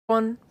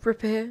One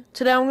Ripper here.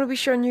 Today I'm going to be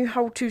showing you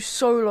how to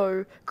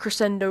solo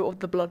Cresendo of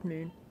the Blood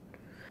Moon.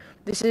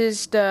 This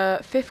is the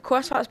 5th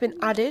quest that's been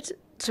added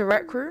to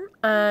Rec Room,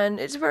 and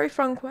it's a very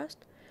fun quest.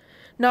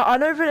 Now I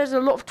know that there's a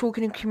lot of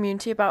talking in the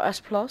community about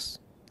S+,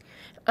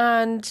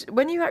 and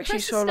when you actually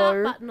Press the start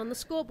solo, button on the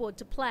scoreboard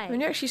to play. when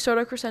you actually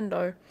solo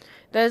Cresendo,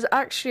 there's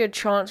actually a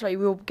chance that you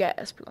will get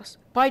S+.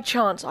 By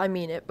chance I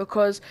mean it,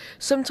 because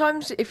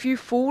sometimes if you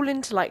fall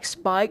into like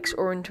spikes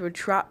or into a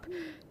trap,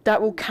 that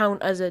will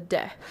count as a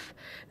death.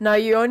 Now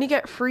you only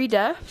get 3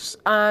 deaths,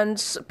 and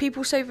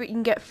people say that you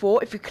can get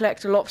 4 if you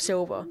collect a lot of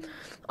silver.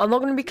 I'm not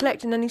going to be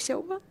collecting any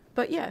silver,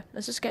 but yeah,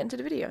 let's just get into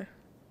the video.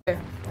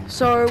 Okay.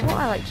 So what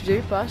I like to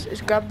do first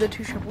is grab the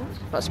 2 shovels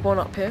that spawn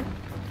up here,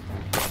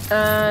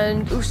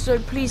 and also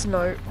please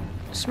note,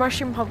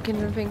 smashing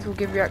pumpkins and things will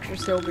give you extra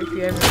silver if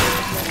you aim at them.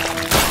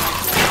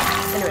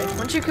 Anyway,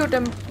 once you killed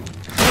them 3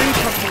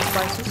 pumpkin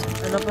spices,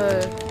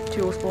 another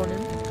 2 will spawn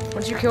in.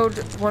 Once you killed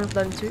one of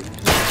them 2.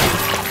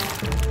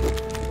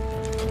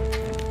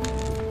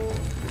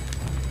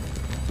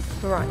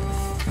 Right.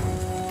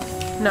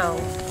 Now,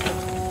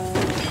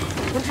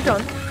 once you're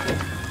done,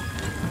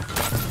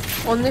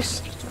 on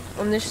this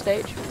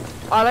stage,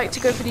 I like to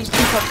go for these 2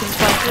 pumpkin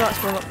spices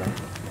that's one up there.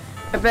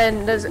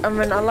 And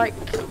then I like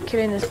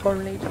killing this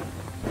bone lady.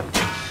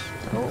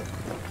 Oh,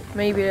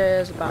 maybe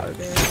there's a bat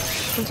over here.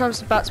 Sometimes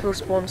the bats will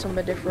spawn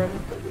somewhere different.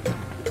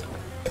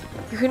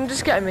 You can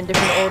just get them in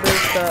different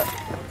orders, but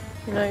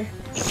you know,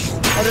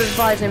 I'd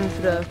advise him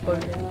for the bone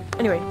lady.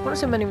 Anyway,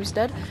 once the enemy's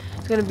dead,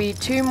 it's going to be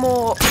 2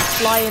 more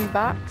flying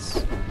bats,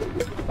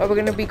 or we're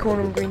going to be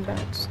calling them green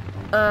bats,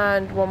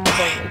 and 1 more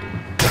bone lady.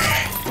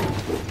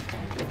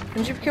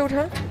 Once you've killed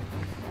her,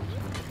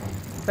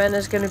 then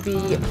there's going to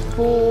be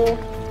 4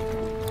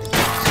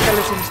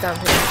 skeletons down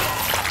here.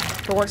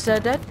 But once they're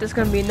dead, there's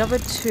going to be another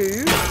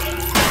 2,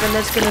 then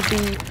there's going to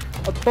be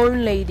a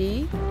bone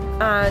lady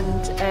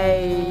and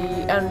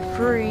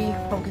 3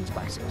 pumpkin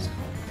spices.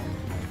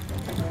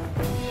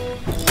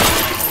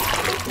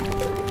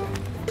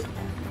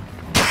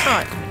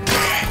 Alright,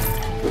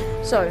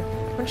 so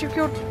once you've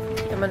killed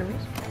them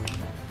enemies,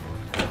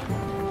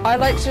 I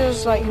like to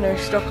just like, you know,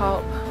 stock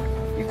up.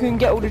 You can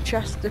get all the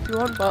chests if you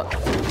want, but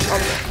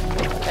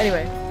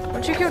anyway,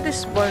 once you kill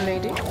this bone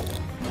lady,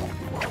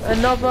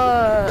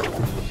 another,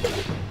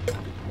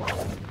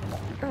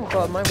 oh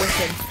god, my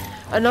whipping,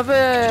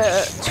 another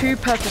 2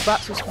 purple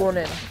bats will spawn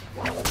in.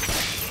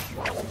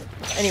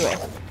 Anyway,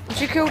 once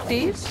you killed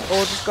these,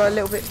 or just go a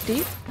little bit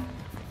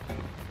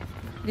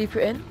deeper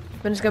in,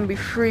 then it's going to be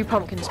 3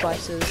 pumpkin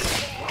spices.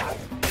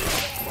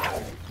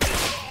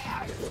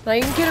 Now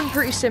you can kill them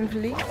pretty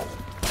simply,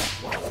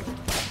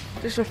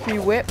 just a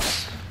few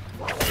whips.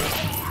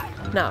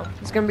 Now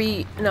it's going to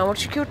be,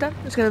 once you killed them,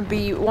 it's going to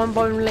be 1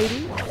 bone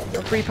lady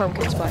and 3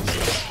 pumpkin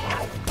spices.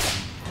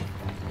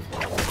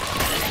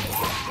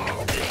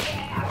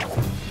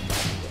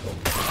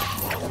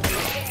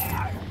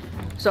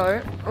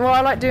 So what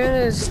I like doing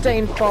is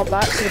staying far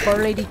back so the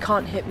bone lady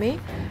can't hit me,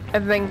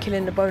 and then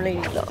killing the bone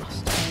lady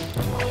last.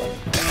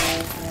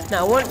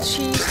 Now once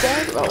she's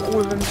dead, well, all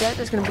of them dead,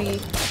 there's going to be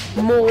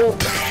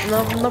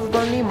another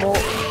bone lady, more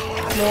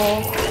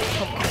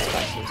pumpkin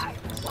spices.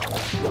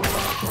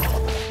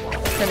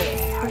 Anyway,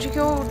 once you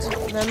killed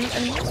them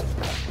enemies,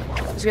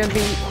 there's going to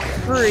be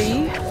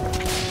 3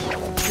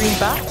 green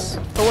bats,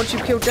 but once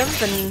you've killed them,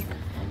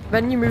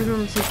 then you move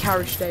them to the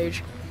carriage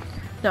stage.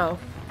 Now,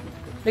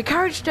 the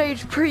carriage stage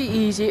is pretty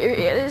easy.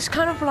 It's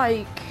kind of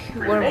like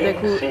one of the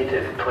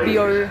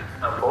BO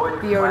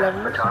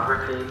levels.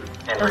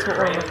 That's what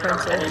one of my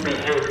friends said.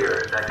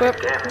 But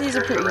these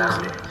are pretty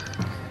easy.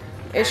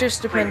 It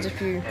just depends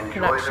if you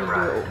can actually do it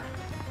all.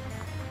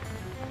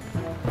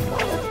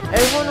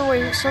 Everyone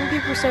always, some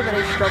people say that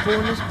they struggle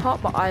in this part,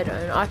 but I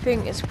don't. I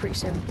think it's pretty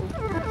simple.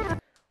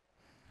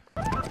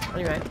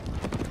 Anyway,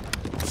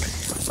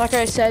 like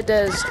I said,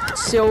 there's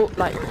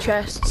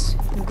chests.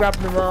 You can grab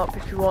them up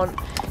if you want.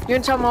 The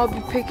only time I'll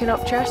be picking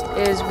up chests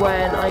is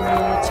when I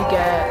need to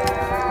get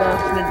the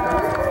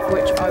flintlock,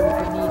 which I will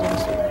be needing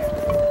soon.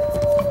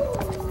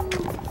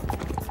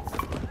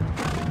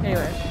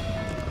 Anyway.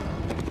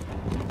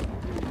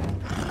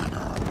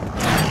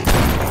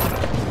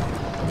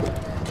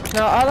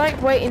 Now I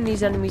like waiting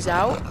these enemies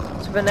out,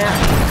 so when they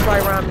actually try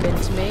ramming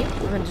into me,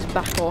 and then just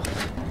back off.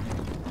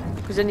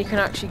 Because then you can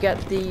actually get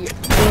the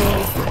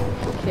big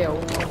kill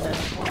on them.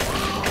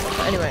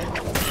 But anyway.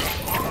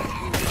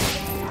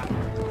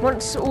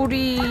 Once all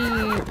the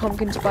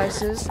pumpkin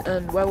spices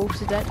and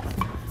werewolves are dead,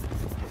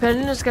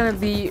 then there's going to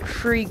be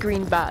 3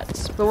 green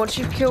bats. But once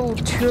you've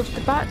killed 2 of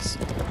the bats,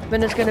 then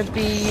there's going to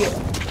be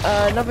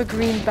another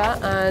green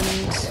bat and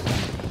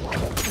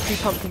 3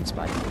 pumpkin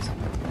spices.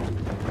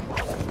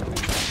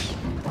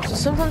 So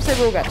sometimes they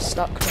will get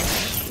stuck.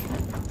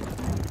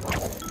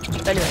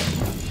 Anyway.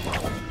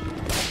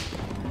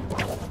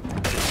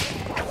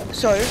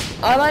 So,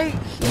 I like,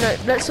 you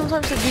know,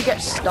 sometimes they do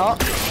get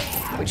stuck,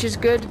 which is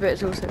good, but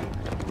it's also...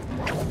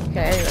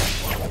 Okay, anyway.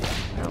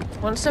 Now,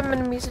 once some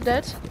enemies are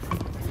dead,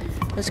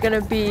 there's gonna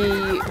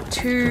be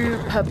 2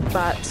 purple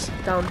bats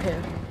down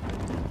here.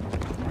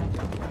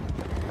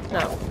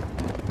 Now,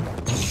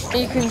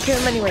 you can kill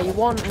them any way you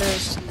want, and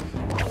there's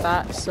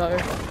bats, so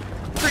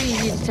pretty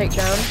easy to take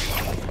down.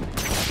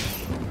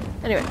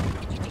 Anyway,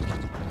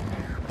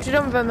 once you're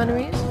done with them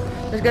enemies,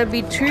 there's going to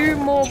be 2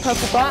 more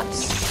purple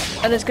bats,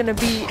 and there's going to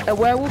be a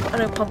werewolf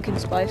and a pumpkin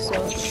spicer.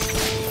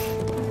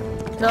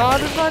 Now,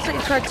 I'd advise that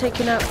you try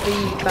taking out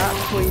the bat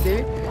before you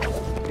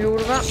do all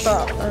of that,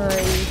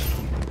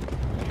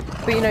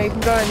 but you know, you can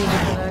go any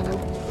different angle.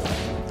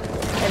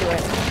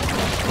 Anyway,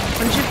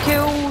 once you've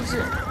killed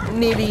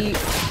nearly,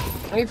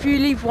 if you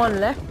leave 1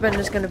 left, then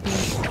there's going to be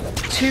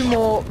 2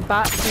 more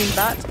green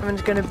bats, and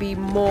there's going to be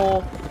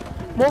more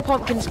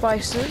pumpkin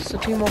spices, so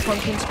 2 more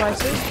pumpkin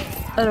spices,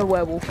 and a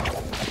werewolf.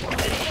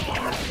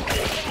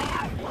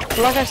 But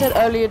like I said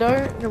earlier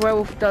though, the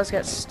werewolf does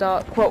get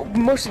stuck. Well,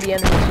 most of the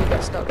enemies do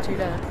get stuck too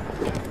there.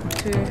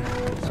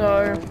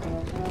 So,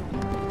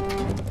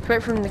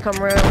 wait for him to come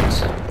around.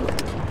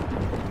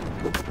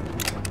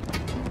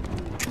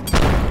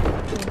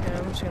 Okay,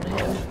 I'm just gonna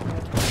hit him.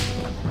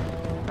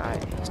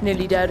 Alright, he's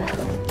nearly dead.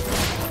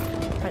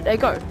 Right, there you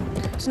go.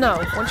 So now,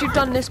 once you've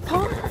done this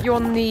part, you're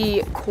on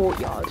the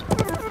courtyard.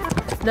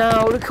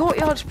 Now, the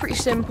courtyard's pretty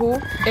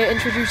simple. It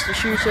introduced the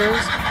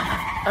shooters,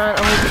 and I'm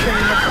going to be showing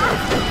you my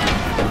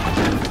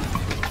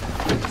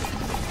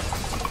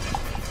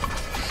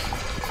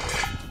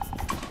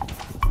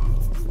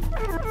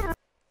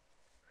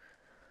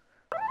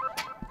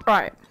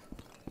Right,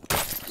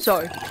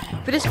 so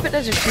for this bit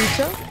there's a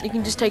shooter, you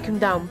can just take him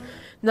down.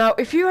 Now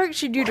if you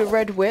actually do the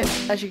red whip,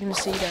 as you can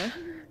see there,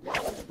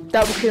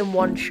 that will kill him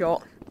 1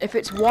 shot. If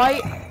it's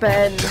white,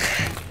 then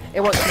it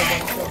won't kill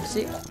him 1 shot,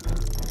 see?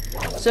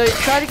 So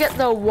try to get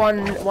the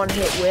one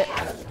hit whip.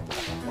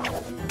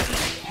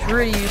 It's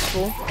really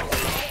useful.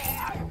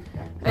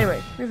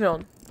 Anyway, moving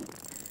on.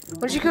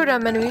 Once you kill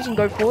down enemies and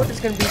go forward, there's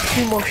going to be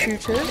 2 more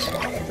shooters.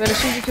 Then as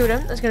soon as you kill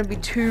them, there's going to be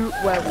 2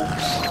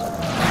 werewolves.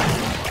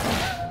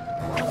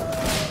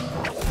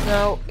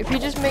 Now, if you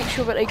just make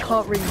sure that they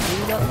can't really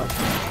do that much,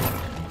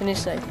 then you're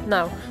safe.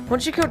 Now,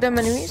 once you kill them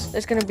enemies,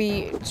 there's going to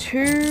be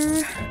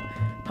 2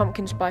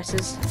 pumpkin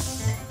spices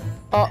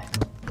up,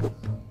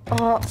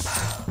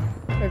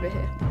 over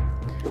here.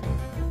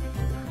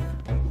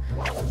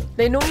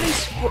 They normally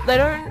they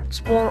don't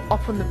spawn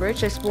up on the bridge,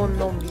 they spawn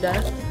normally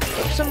there.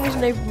 But for some reason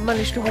they've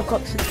managed to walk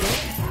up to the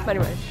bridge. But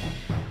anyway,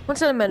 once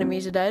them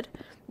enemies are dead,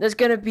 there's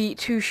going to be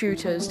 2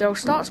 shooters. They'll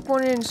start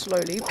spawning in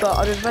slowly, but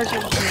I'd advise you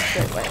to do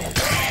straight away.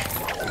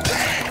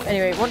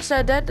 Anyway, once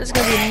they're dead, there's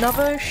going to be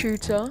another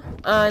shooter,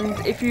 and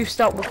if you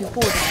start walking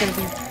forward, there's going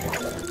to be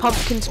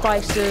pumpkin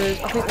spices,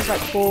 I think there's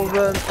like 4 of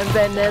them, and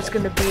then there's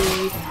going to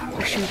be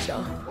a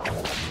shooter,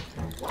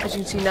 as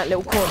you can see in that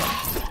little corner.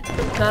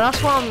 Now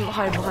that's why I'm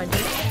hiding behind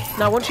you.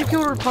 Now once you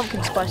kill all the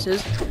pumpkin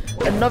spices,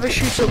 another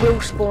shooter will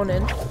spawn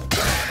in,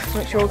 so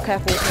make sure you're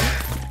careful with him.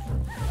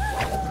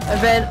 And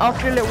then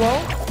after a little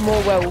while,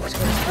 more werewolves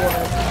will spawn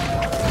in.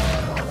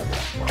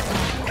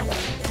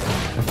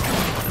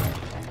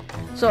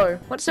 So,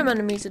 once some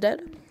enemies are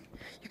dead,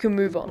 you can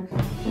move on.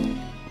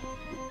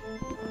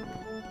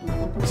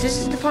 So this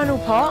is the final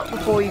part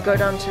before you go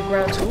down to the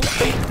ground tool,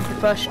 the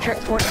first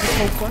checkpoint of this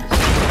whole quest.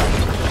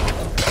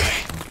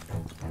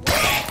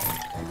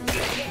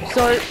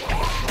 So,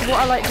 what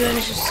I like doing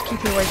is just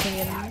keeping away from the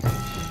enemies.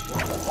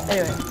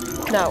 Anyway,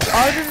 now,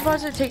 I would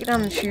advise you to take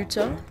down the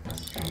shooter,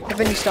 and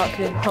then you start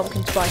killing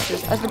pumpkin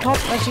spices. As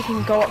you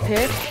can go up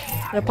here,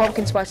 and the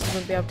pumpkin spices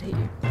won't be able to hit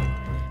you.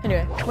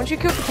 Anyway, once you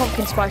kill the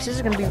pumpkin spices,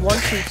 there's going to be 1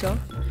 shooter,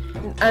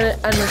 and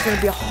there's going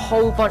to be a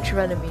whole bunch of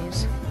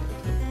enemies.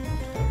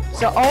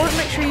 So I would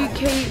make sure you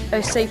keep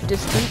a safe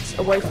distance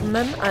away from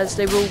them, as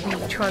they will be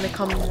trying to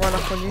come and run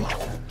up on you.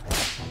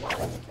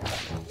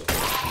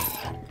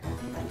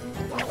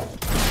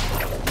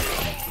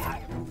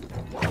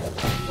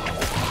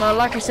 Now,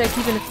 like I said,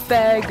 keeping a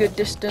fair good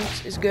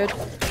distance is good.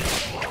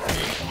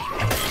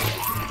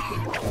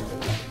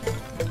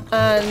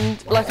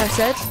 And like I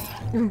said,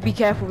 be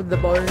careful with the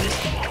bones,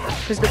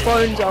 because the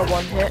bones are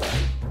 1 hit.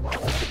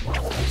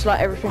 It's like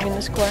everything in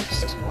this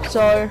quest.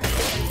 So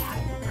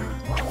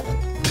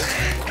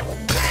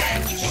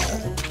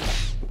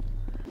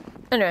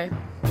anyway,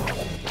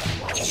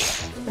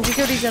 once you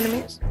kill these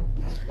enemies,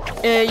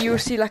 you will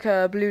see like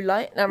a blue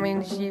light. That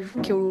means you've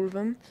killed all of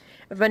them.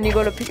 And then you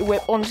got to put your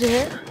whip onto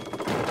here,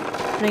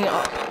 bring it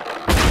up.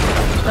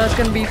 Now it's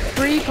going to be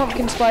 3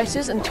 pumpkin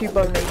spices and 2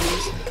 bone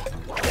ladies.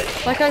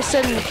 Like I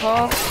said in the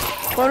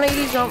past, bone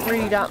ladies aren't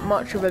really that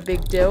much of a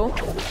big deal,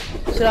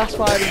 so that's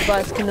why I'd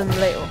advise killing them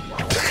later.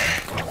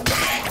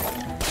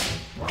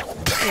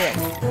 Yeah.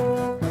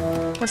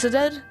 Once they're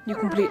dead, you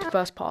complete the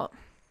first part.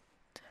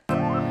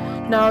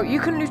 Now you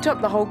can loot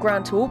up the whole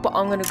grand tool, but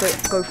I'm gonna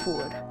go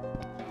forward.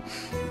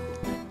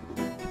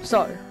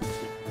 So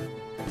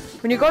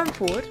when you're going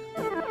forward,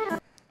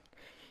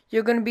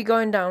 you're gonna be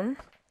going down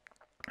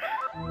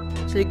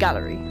to the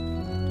gallery.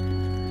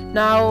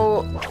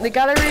 Now the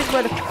gallery is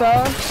where the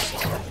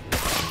first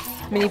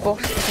mini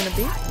boss is going to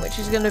be, which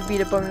is going to be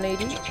the bone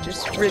lady,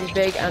 just really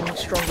big and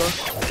stronger.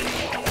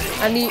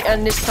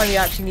 And this time you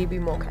actually need to be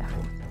more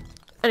careful.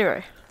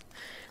 Anyway,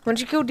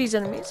 once you kill these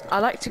enemies, I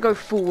like to go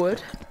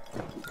forward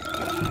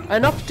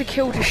enough to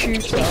kill the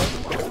shooter,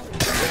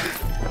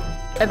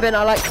 and then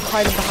I like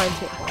hiding behind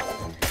here.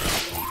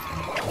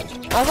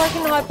 As I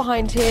can hide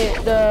behind here,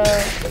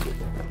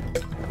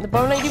 the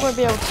bone lady won't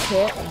be able to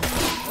hit.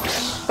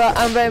 But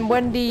and then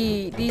when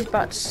these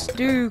bats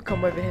do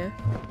come over here,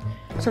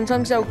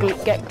 sometimes they'll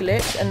get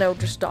glitched and they'll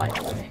just die.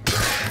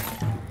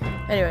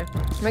 Anyway,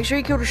 make sure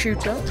you kill the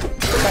shooter.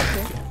 Back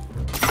here.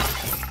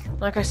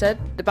 Like I said,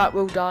 the bat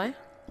will die.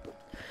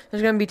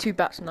 There's going to be 2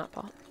 bats in that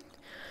part.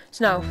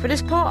 So now, for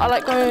this part, I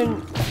like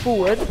going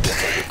forward,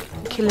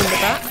 killing the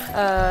bat.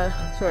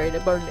 Sorry, the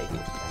bone lady.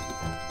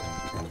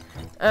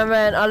 And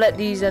then I let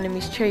these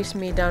enemies chase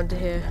me down to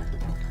here.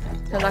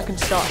 Then I can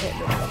start hitting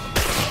them.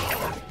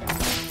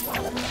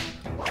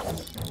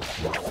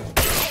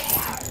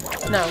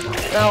 Now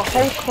a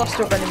whole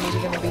cluster of enemies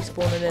are going to be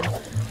spawning in. I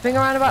think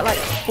around about like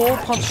 4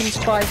 pumpkin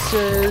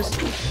spices,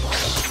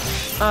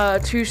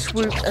 2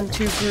 swoops, and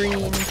 2 green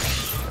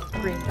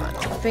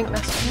bats. I think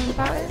that's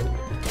about it.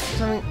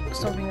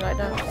 Something like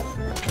that.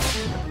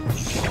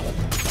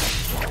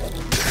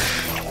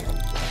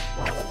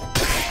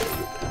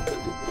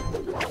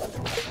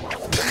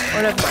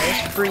 Oh, never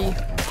mind.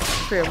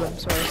 It's 3 of them.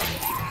 Sorry.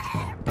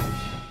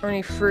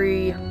 Only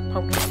 3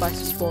 pumpkin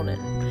spices spawning.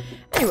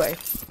 Anyway.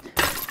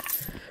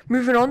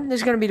 Moving on,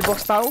 this is going to be the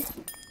boss battle.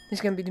 This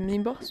is going to be the mini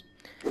boss.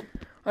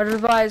 I'd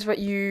advise that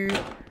you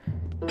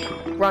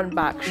run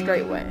back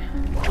straight away.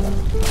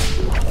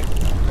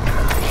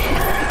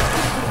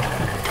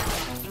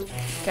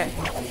 Okay.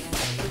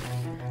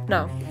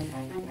 Now,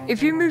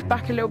 if you move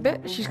back a little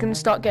bit, she's going to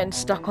start getting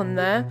stuck on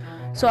there.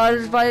 So I'd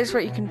advise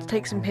that you can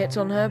take some hits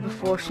on her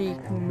before she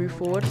can move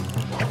forward.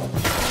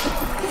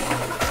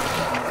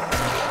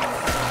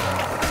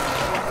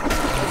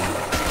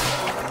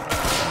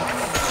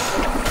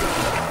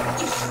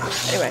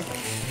 Anyway.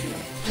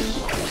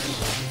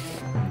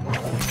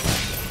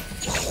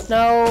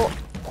 Now,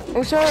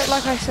 also,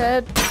 like I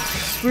said,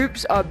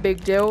 swoops are a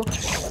big deal.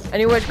 And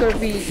you always got to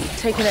be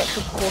taking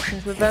extra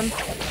precautions with them.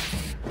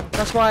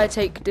 That's why I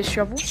take this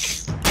shovel.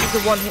 It's a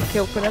one-hit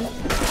kill for them.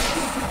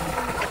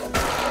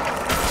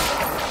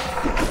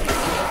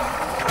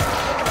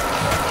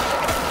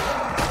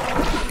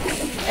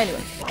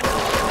 Anyway.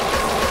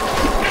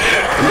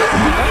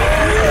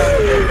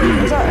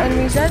 As our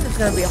enemy said, there's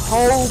going to be a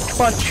whole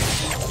bunch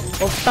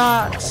of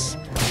bats,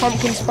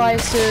 pumpkin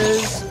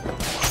spices.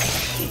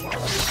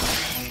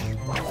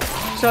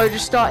 So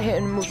just start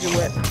hitting them with your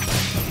whip.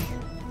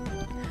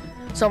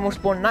 Some will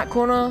spawn in that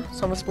corner,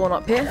 some will spawn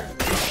up here.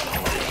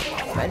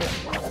 But anyway.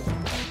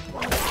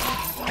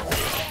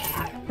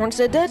 Once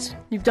they're dead,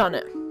 you've done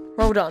it.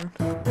 Well done.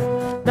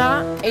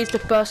 That is the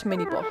first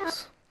mini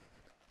boss.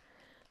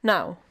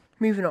 Now,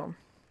 moving on.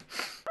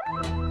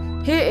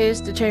 Here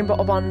is the Chamber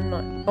of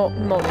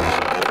Knowledge.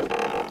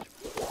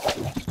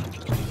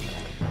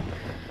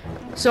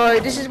 So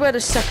this is where the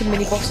second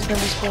mini boss is going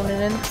to be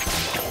spawning in.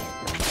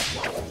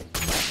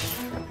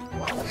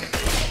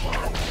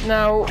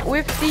 Now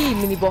with the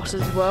mini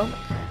bosses as well,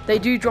 they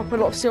do drop a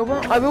lot of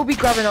silver. I will be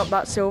grabbing up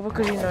that silver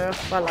because you know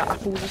I like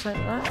apples or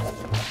something like that.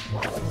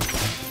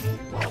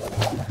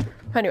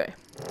 Anyway,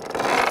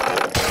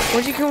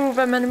 once you kill all of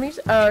them enemies,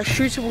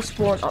 shooter will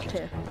spawn up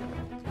here.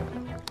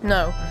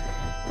 Now,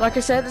 like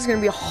I said, there's going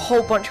to be a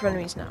whole bunch of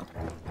enemies now.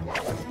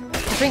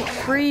 I think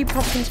 3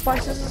 pumpkin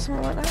spices or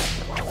something like that.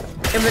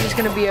 And then it's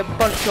going to be a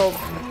bunch of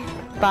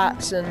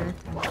bats and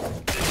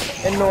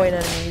annoying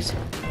enemies.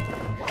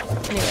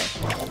 Anyway.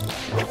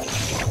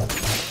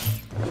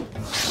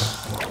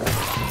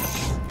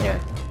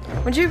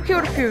 Once you've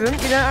killed a few of them,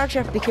 you don't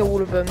actually have to kill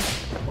all of them.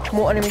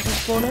 More enemies will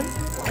spawn in.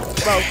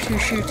 Well, 2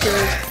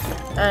 shooters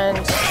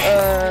and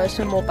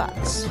some more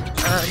bats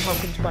and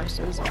pumpkin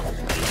spices.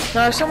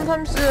 Now,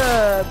 sometimes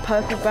the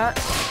purple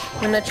bats,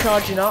 when they're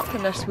charging up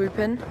and they're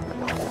swooping,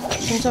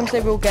 sometimes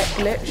they will get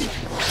glitched.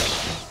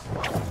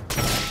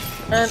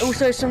 And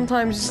also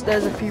sometimes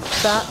there's a few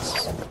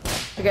bats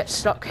that get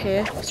stuck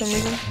here for some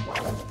reason.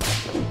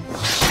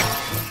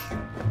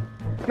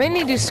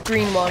 Mainly this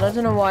green one, I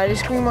don't know why,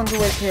 this green one's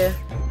always here.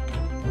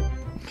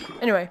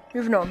 Anyway,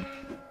 moving on.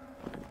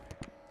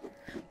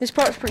 This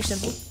part's pretty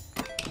simple,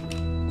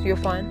 so you're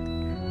fine.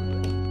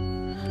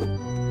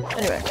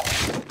 Anyway,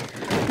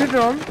 moving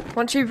on,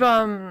 once you've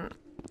done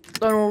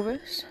all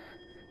this,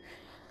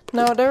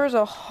 now there is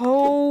a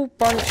whole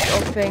bunch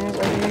of things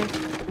on you.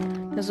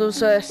 There's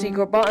also a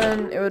secret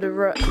button, it would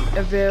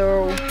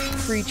reveal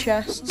 3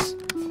 chests.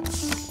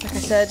 Like I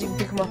said, you can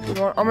pick them up if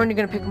you want. I'm only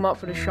going to pick them up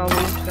for the shovel,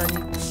 so I need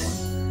one.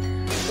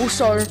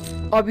 Also,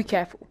 I'll be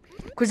careful.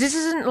 Because this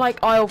isn't like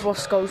Isle of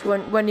Lost Skulls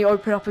when you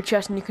open up a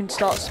chest and you can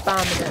start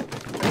spamming it.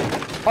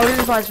 I would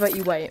advise that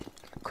you wait.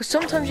 Because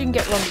sometimes you can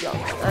get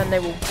lumberjacks and they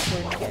will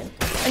ruin the game.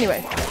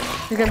 Anyway,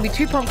 there's going to be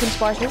 2 pumpkin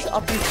spices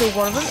after you kill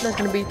one of them. There's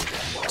going to be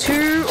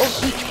 2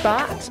 of each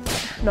bat.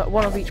 No,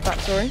 1 of each bat,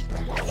 sorry.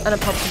 And a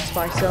pumpkin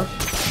spicer.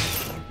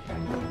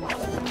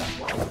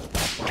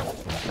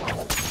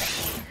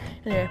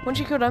 Anyway, once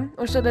you kill them,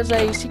 also there's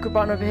a secret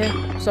button over here.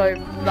 So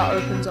that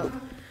opens up.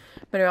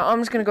 But anyway, I'm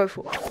just going to go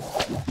for it.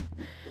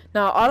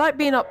 Now, I like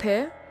being up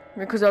here,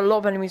 because a lot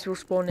of enemies will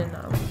spawn in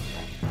now.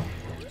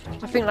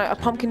 I think like a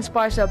pumpkin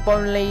spicer, a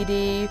bone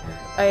lady,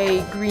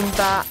 a green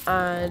bat,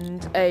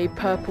 and a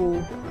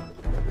purple.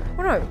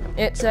 Oh no,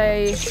 it's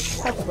a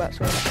purple bat.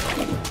 Sorry,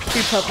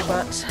 2 purple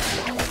bats.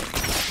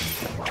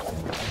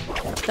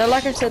 Now,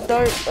 like I said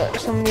though,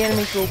 some of the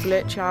enemies will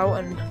glitch out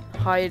and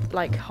hide, but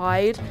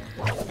I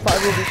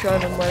will be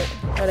showing them where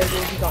they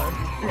will be going.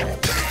 Anyway.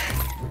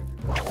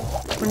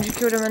 When you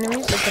kill them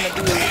enemies, there's going to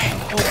be a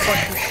whole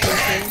bunch of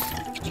shooters.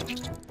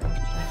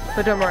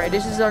 But don't worry,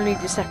 this is only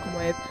the second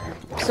wave.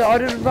 So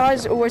I'd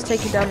advise always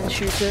taking down the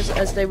shooters,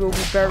 as they will be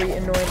very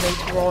annoying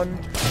later on.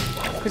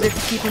 Because if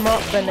you keep them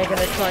up, then they're going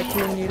to try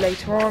killing you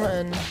later on,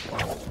 and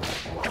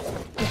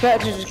it's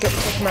better to just take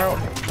them out.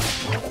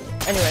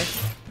 Anyway.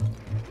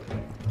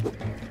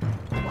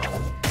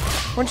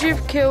 Once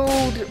you've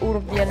killed all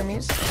of the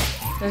enemies,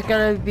 there's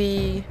going to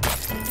be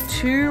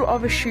 2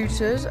 other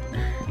shooters,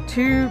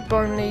 2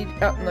 bone lead,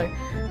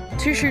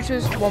 2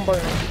 shooters, 1 bone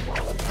lead.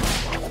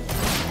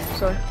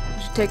 So,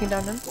 just taking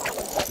down them.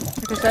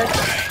 Like I said.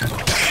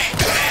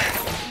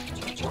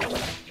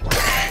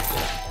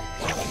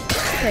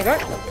 There you go.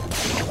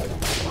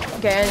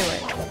 Okay, anyway.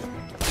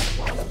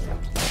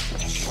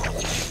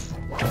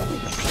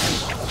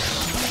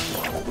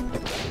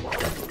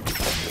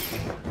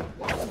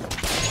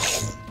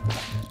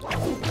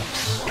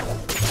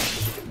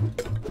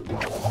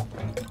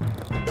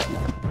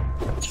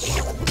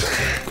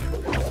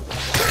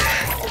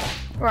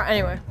 Right,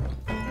 anyway.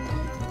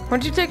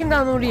 Once you've taken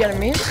down all the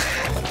enemies,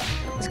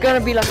 it's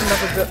gonna be like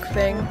another book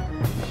thing,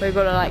 where you've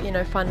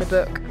gotta find the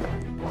book.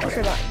 I'll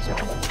show that in a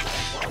second.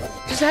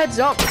 Just a heads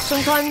up,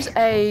 sometimes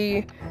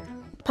a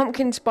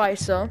pumpkin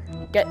spicer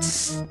gets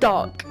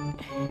stuck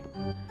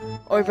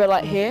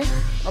over here.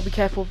 I'll be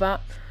careful of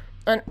that.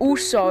 And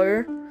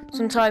also,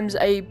 sometimes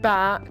a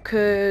bat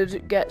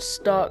could get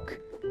stuck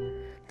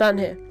down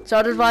here. So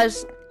I'd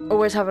advise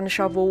always having a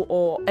shovel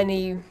or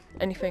any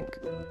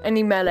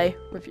melee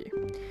with you.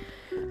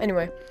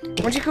 Anyway,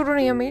 once you killed all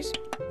the enemies,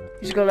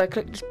 you just gotta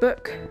click this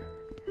book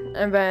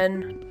and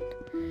then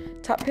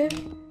tap here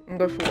and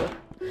go forward.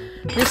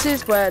 This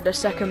is where the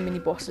second mini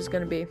boss is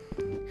gonna be.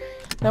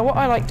 Now what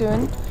I like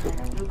doing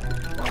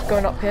is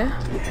going up here.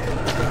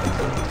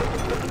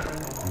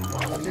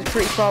 It's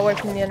pretty far away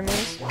from the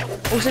enemies.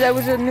 Also, there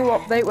was a new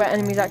update where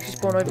enemies actually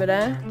spawn over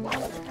there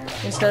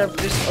instead of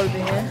just over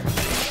here.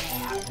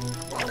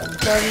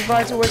 So I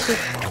advise always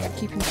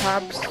keeping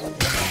tabs.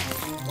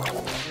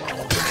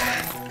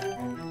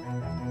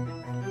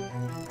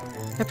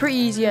 They're pretty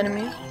easy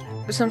enemies,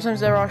 but sometimes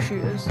there are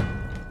shooters,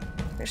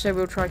 which they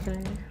will try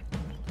killing you.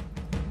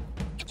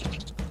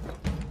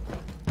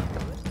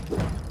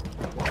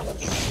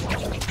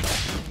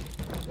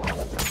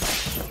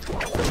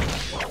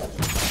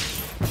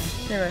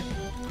 Anyway,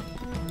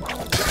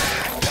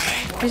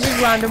 this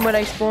is random where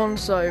they spawn,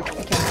 so be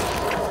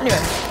careful.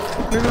 Anyway,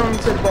 moving on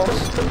to the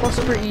boss. The boss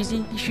is pretty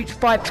easy. He shoots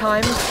 5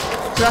 times,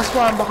 so that's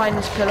why I'm behind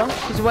this pillar.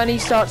 Because when he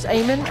starts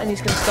aiming and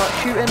he's going to start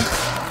shooting,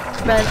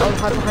 then I'll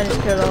hide behind his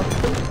pillar,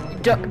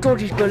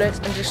 dodge his bullets,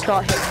 and just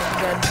start hitting him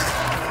again.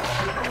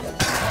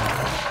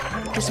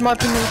 This, in my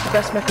opinion, is the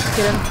best method to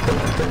kill him.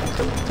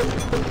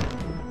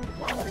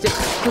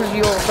 Because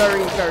you're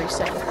very, very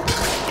safe.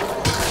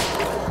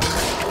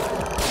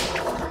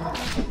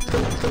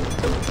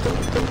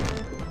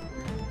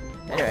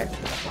 Anyway,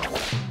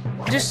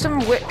 just some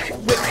whip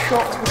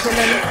shots will kill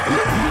him.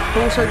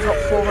 Also drop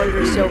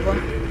 400 silver,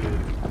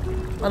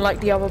 unlike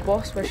the other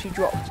boss where she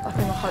dropped, I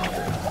think,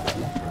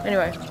 100.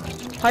 Anyway,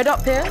 hide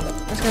up here.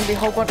 There's going to be a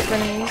whole bunch of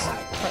enemies,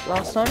 like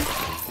last time.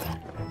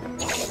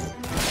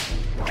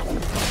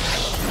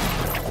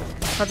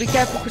 Now be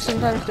careful, because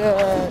sometimes these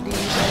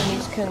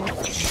enemies can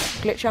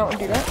glitch out and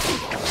do that.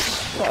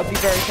 So I'll be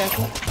very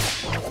careful.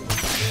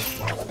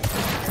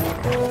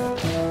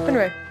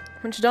 Anyway,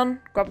 once you're done,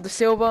 grab the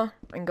silver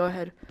and go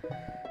ahead.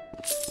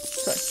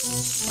 So,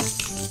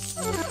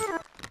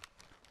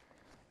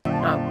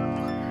 now,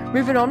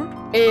 moving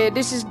on,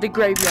 this is the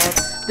graveyard.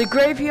 The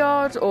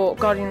graveyard, or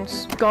Garden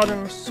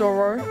of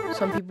Sorrow,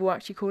 some people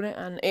actually call it,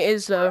 and it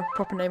is the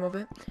proper name of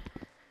it.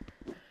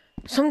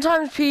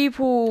 Sometimes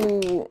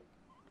people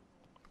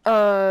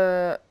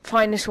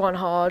find this one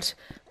hard,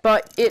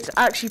 but it's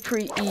actually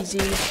pretty easy.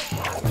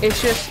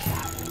 It's just,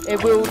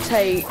 it will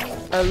take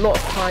a lot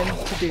of time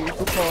to do,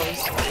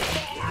 because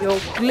your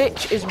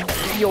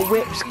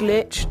whip's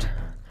glitched,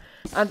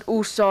 and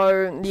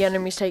also the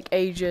enemies take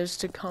ages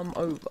to come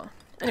over.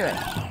 Anyway,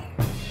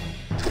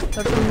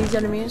 dodge from these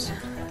enemies.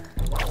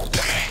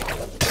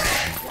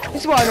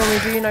 This is what I normally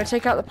do,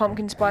 take out the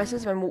pumpkin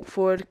spices, then walk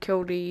forward,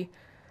 kill the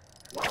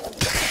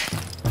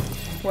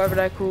whatever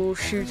they're called,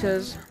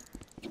 shooters.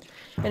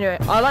 Anyway,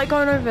 I like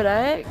going over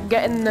there,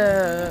 getting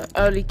the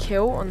early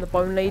kill on the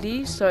bone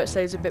ladies, so it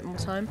saves a bit more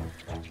time,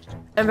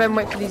 and then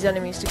wait for these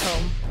enemies to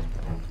come.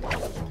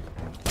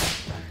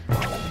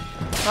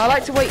 I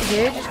like to wait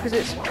here just because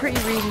it's pretty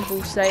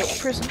reasonable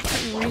safe,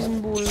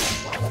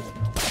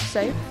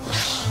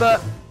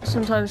 but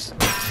sometimes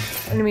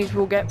enemies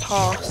will get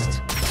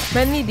past.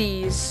 Mainly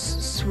these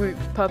swoop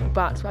purple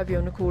bats, whatever you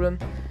want to call them.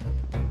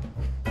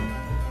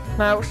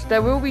 Now,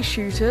 there will be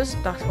shooters,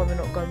 that's why we're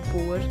not going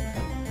forward,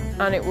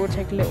 and it will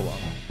take a little while.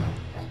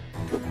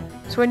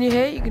 So when you're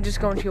here, you can just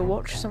go into your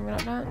watch, something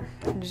like that,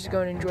 and just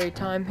go and enjoy your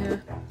time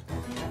here.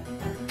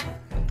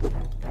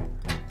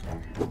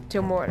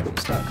 Till more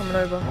enemies start coming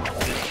over.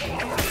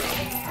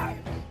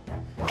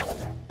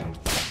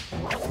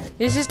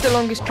 This is the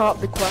longest part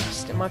of the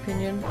quest, in my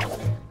opinion,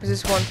 because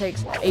this one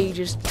takes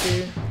ages to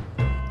do.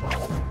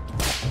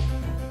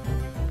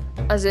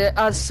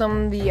 As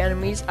some of the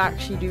enemies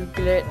actually do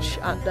glitch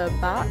at the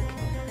back,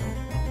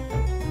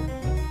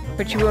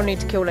 which you will need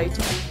to kill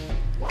later.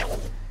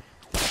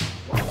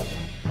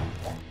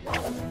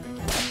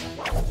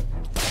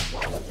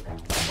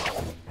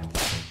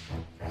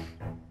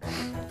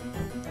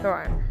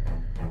 Alright.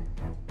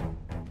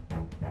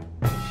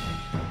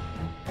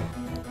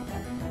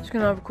 Just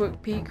gonna have a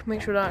quick peek,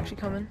 make sure they're actually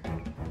coming.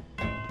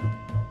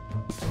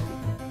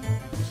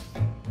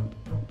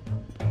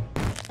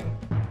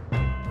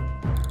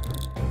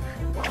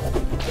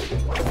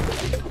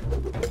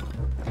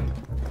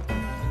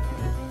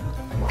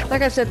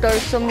 Like I said though,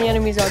 some of the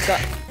enemies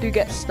do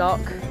get stuck.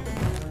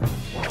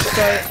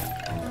 So,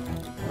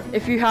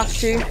 if you have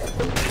to,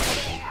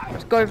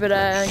 just go over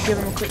there and give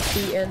them a quick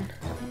beating.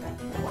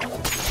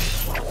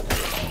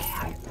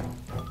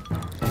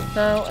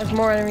 Now, as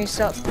more enemies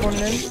start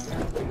spawning in,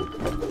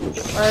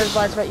 I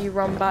advise that you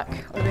run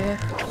back over here.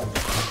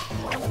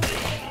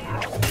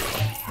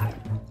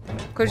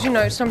 Because, you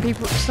know,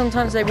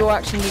 sometimes they will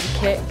actually need a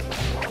kick.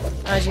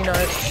 As you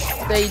know,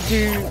 they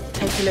do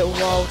take a little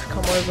while to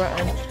come over,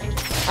 and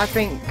I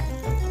think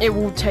it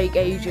will take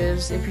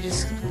ages if you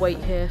just wait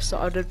here, so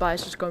I'd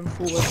advise just going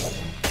forward.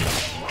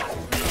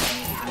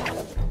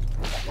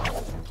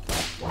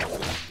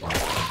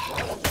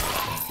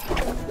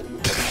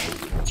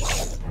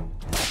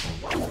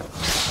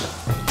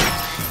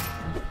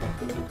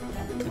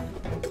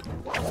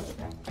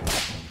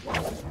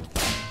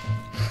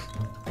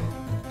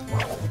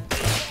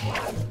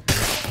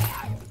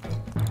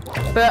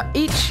 But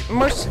each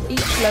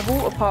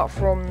level, apart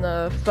from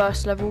the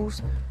first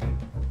levels,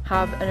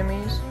 have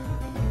enemies.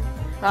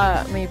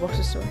 Mini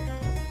bosses, sorry.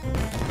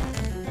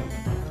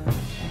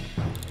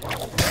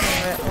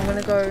 Alright, I'm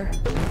gonna go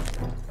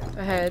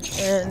ahead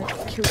and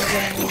kill these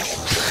enemies.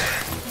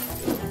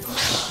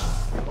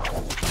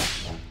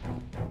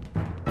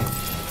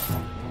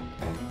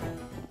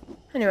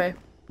 Anyway,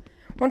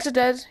 once they're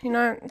dead, you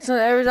know, so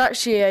there is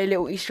actually a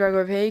little Easter egg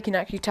over here. You can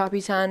actually tap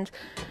his hand.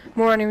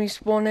 More enemies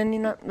spawn in, you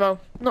know. Well,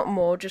 not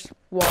more, just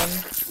one.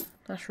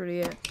 That's really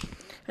it.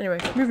 Anyway,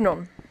 moving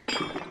on.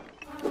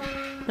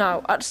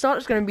 Now, at the start,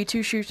 it's going to be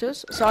two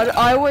shooters. So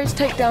I always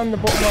take down the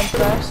bottom one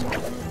first,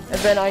 and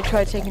then I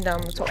try taking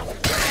down the top one.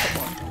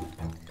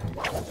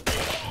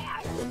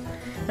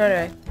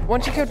 Anyway,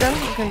 once you kill them,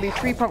 there's going to be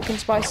 3 pumpkin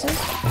spices.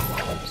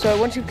 So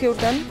once you've killed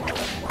them,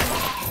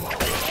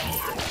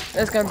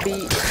 there's going to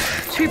be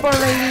 2 bone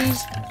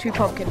ladies, 2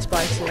 pumpkin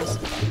spices.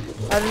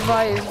 I'd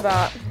advise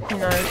that, you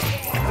know,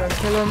 go and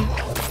kill them.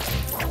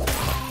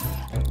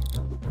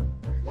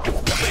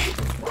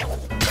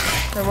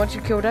 And once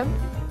you kill them,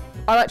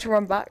 I like to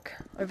run back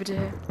over to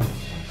here,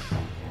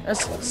 as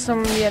some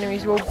of the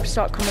enemies will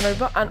start coming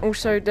over, and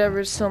also there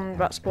is some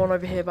that spawn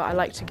over here, but I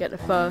like to get the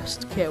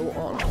first kill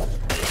on.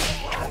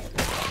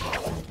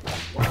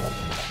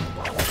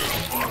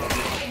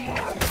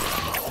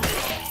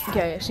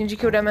 Okay, as soon as you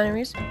kill them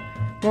enemies,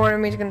 more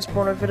enemies are going to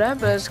spawn over there,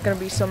 but there's going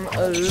to be a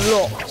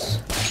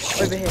lot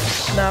over here.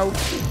 Now,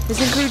 this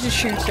includes a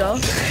shooter.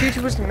 The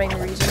shooter was the main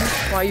reason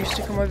why I used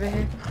to come over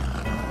here.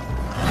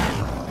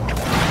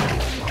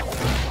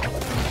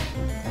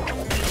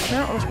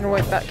 Now I'm just going to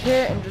wait back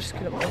here and just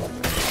kill them all.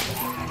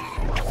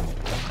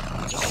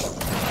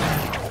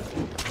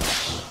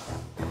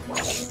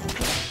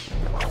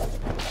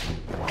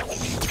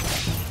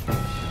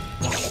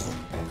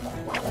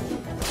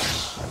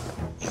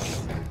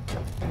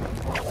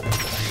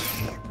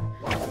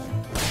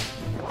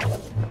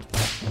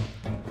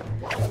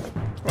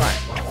 Right.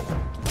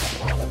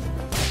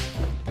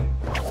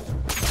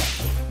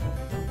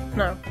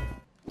 Now,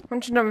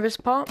 once you're done with this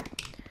part,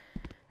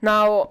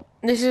 now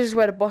this is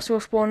where the boss will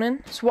spawn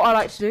in. So what I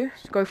like to do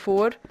is go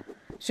forward.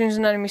 As soon as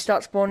an enemy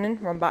starts spawning,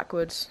 run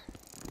backwards.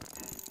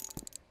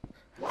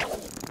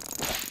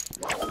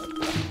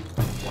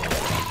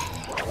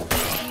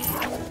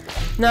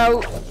 Now,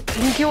 you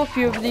can kill a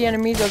few of the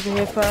enemies over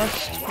here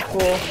first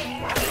before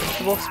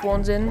the boss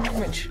spawns in,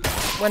 which,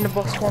 when the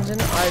boss spawns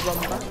in, I run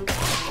back.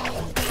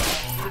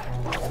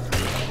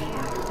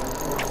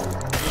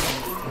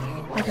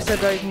 Like I said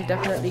though, you can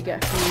definitely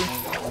get a few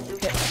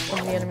hits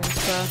on the enemies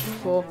first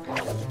before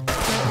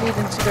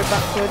needing to go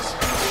backwards.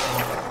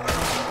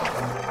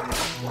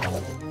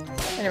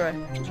 Anyway,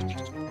 I'm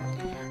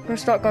going to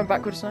start going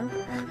backwards now.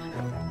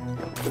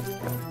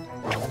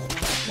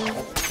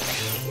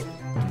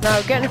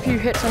 Now, getting a few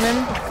hits on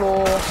him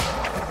before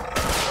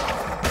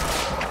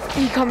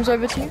he comes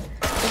over to you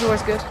is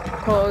always good,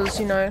 because,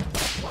 you know,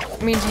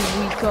 it means he's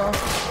weaker.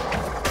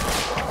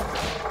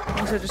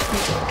 Also just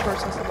speeds up the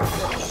process a little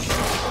bit.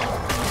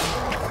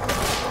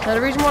 Now,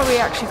 the reason why we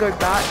actually go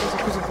back is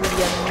because of all the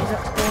enemies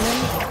that spawn in.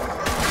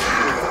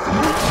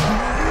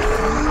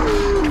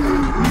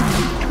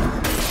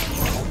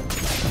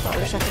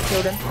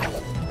 killed him.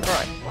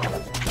 Alright.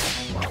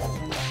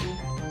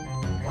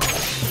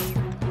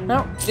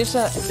 Now, this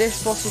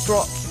boss will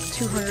drop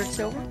 200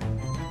 silver.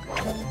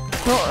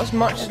 Not as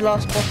much as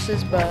last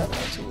bosses, but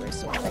it's always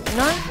something.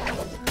 No?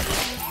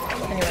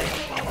 Anyway.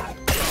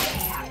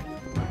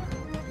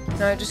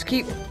 No, just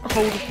keep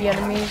hold of the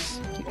enemies.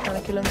 Keep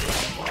trying to kill them.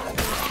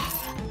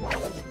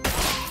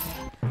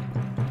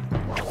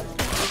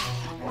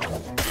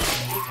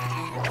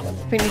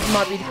 I think these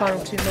might be the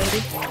final two,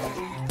 maybe.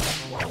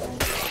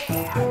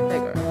 There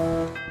you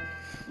go.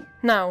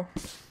 Now,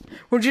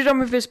 once you're done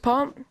with this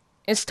part,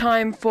 it's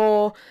time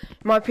for, in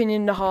my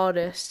opinion, the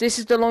hardest. This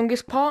is the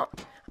longest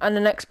part, and the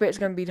next bit is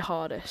going to be the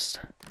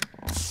hardest.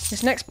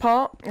 This next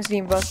part is the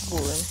inverted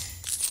ballroom.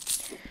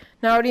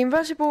 Now, the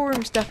inverted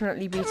ballroom is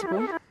definitely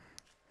beatable,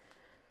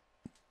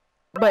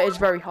 but it's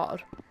very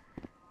hard.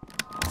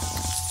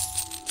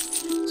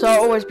 So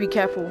I'll always be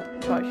careful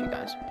about you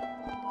guys.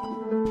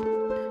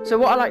 So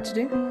what I like to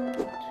do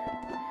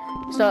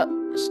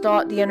is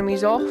start the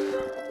enemies off.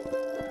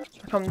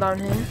 I come down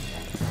here.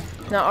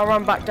 Now I'll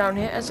run back down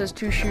here as there's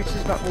two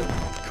shooters that will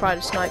try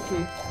to snipe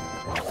you.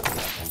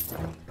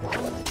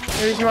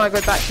 The reason why I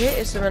go back here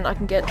is so then I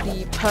can get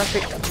the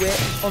perfect whip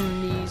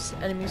on these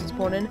enemies that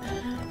spawn in.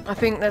 I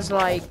think there's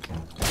like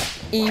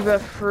either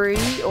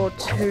 3 or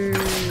 2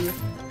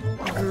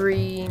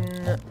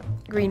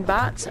 green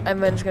bats, and then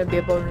there's going to be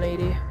a bone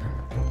lady.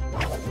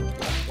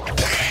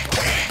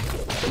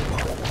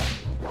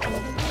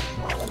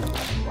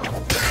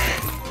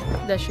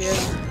 There she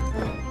is.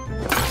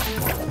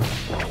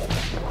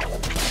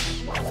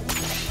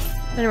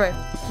 Anyway,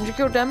 once you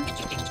killed them,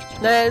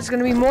 there's going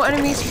to be more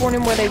enemies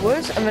spawning where they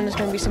was, and then there's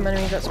going to be some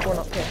enemies that spawn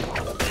up here.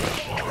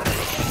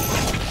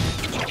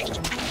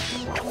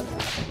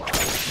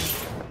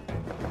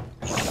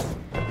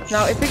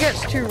 Now, if it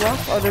gets too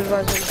rough, I'd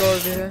advise you to go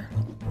over here.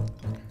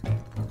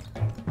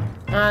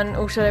 And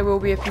also there will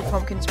be a few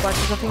pumpkin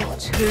spices, I think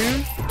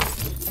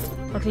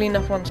 2. Luckily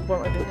enough, one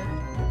spawn over here.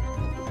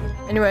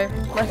 Anyway,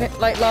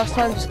 like last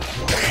time, just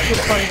kill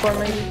the funny bone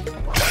lady.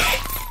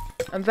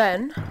 And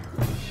then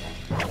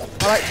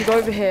I like to go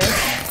over here,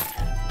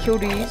 kill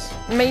these.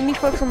 Mainly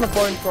focus on the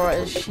bone thrower,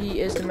 as she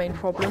is the main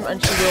problem,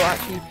 and she will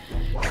actually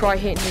try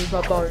hitting you with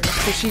her bones,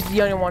 because she's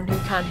the only one who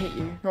can hit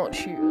you, not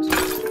shooters,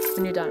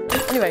 when you're down.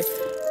 Anyway,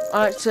 I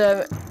like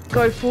to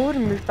go forward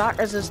and move back,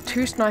 as there's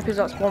 2 snipers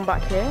that spawn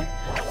back here.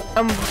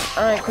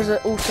 Because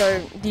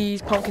also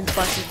these pumpkin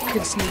spices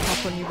could sneak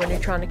up on you when you're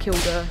trying to kill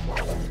the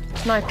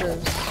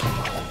snipers.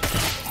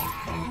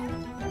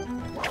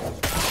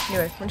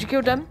 Anyway, once you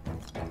kill them,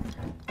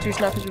 2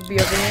 snipers will be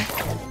over here.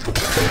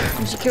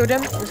 Once you kill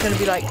them, there's going to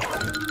be like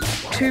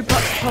 2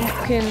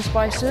 pumpkin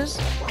spices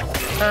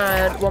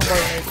and 1 bone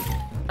lady.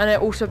 And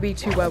there'll also be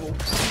 2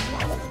 werewolves.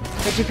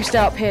 Which if you stay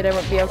up here, they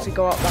won't be able to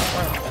go up that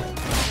ramp.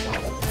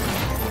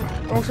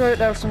 Also,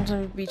 there'll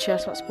sometimes be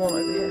chests that spawn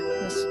over here.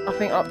 There's, I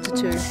think, up to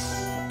 2.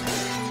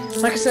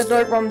 Like I said,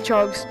 don't run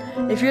chugs.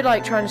 If you're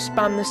like trying to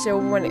spam the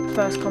silver when it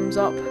first comes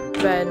up,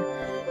 then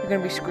you're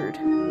going to be screwed.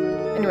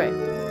 Anyway,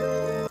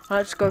 I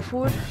like to go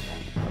forward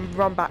and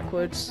run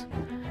backwards.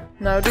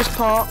 Now, this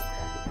part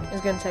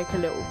is going to take a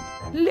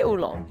little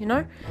long, you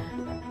know?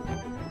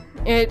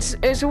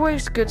 It's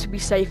always good to be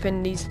safe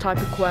in these type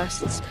of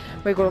quests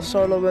where you got to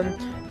solo them,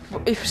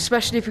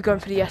 especially if you're going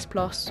for the S+.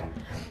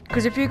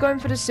 Because if you're going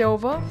for the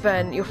silver,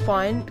 then you're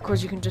fine,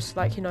 because you can just,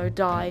 like, you know,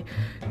 die,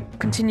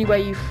 continue where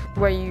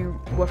you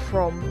were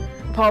from.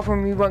 Apart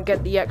from you won't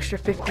get the extra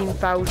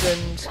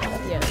 15,000.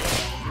 Yeah,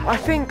 I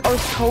think I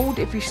was told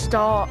if you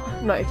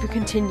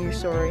continue,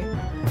 sorry,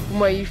 from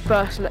where you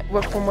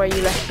from where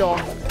you left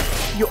off,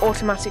 you're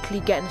automatically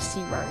getting a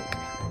C rank,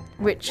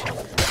 which I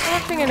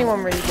don't think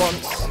anyone really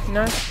wants, you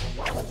know.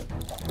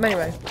 But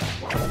anyway,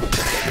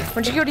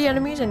 once you kill the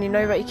enemies and you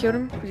know that you killed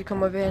them, because you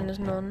come over here and there's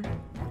none.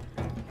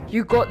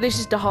 This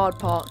is the hard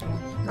part.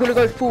 You've got to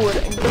go forward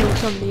and kill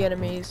some of the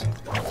enemies.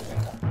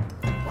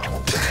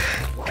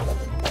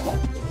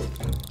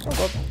 Oh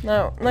god.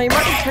 Now you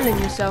might be telling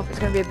yourself it's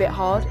going to be a bit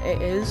hard.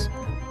 It is.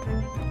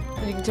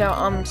 As you can tell,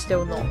 I'm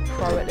still not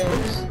pro at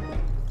this.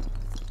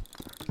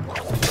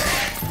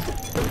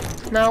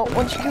 Now,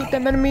 once you kill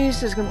them enemies,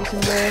 there's going to be some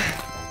more.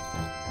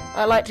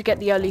 I like to get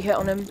the early hit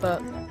on him,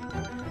 but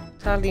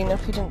sadly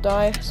enough, he didn't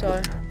die, so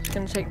I'm just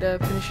going to take the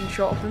finishing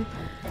shot of him.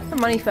 And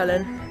money fell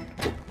in.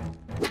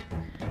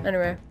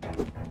 Anyway,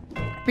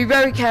 be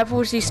very careful,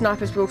 as these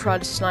snipers will try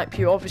to snipe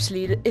you.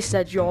 Obviously, it's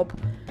their job.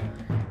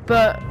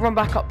 But run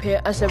back up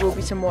here, as there will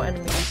be some more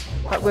enemies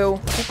that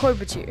will walk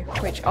over to you,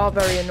 which are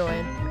very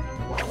annoying.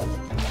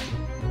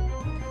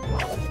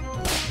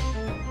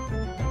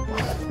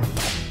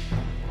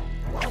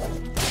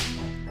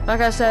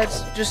 Like I said,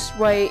 just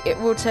wait. It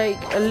will take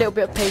a little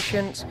bit of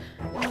patience,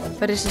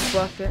 but this is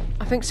worth it.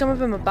 I think some of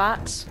them are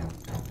bats.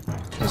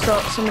 So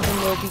some of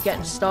them will be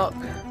getting stuck.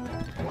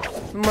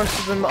 Most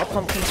of them are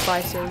pumpkin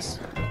spices.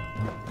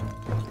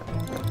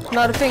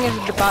 Now the thing is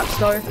with the bats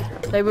though,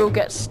 they will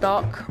get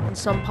stuck on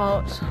some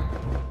parts.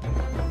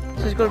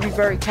 So you've got to be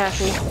very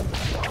careful.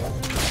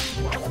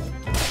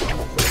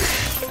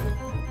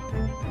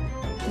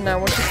 Now,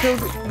 once you've killed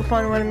the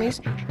final enemies,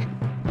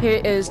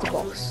 here is the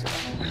boss.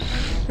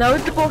 Now,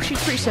 with the boss,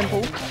 she's pretty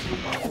simple.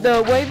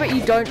 The way that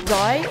you don't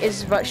die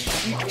is that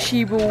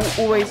she will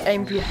always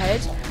aim for your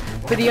head,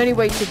 but the only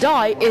way to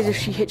die is if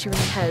she hits you in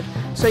the head.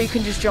 So you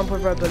can just jump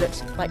over her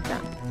bullets like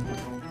that.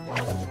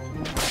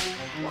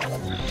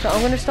 So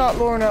I'm going to start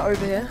luring her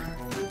over here.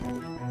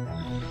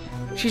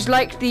 She's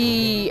like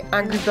the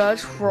Angry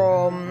Birds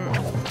from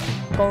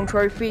Golden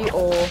Trophy,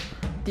 or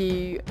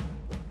the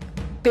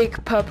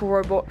big purple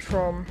robot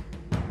from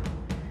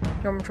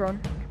Jumbotron.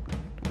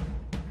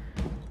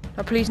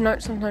 Now please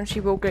note, sometimes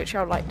she will glitch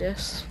out like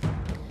this.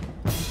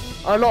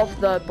 A lot of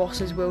the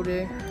bosses will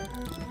do.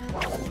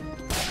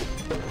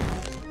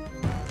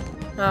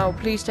 Now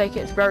please take it,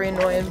 it's very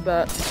annoying,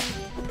 but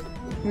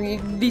we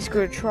at least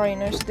gotta try, you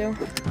know, still.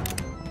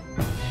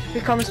 If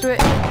it comes to it,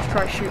 just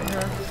try shooting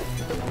her.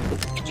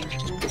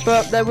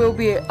 But there will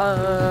be some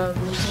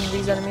of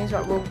these enemies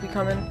that will be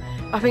coming.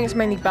 I think it's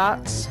mainly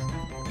bats,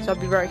 so I'd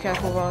be very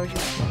careful while I was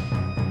using.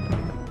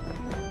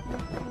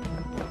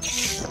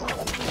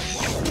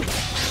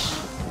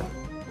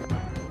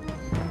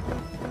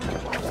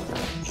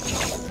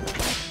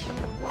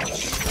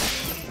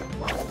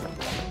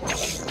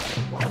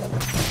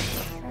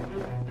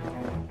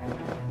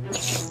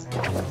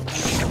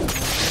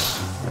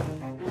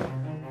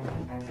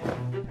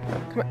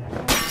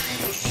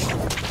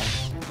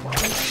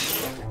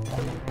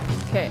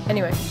 Okay,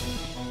 anyway,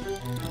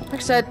 like I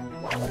said,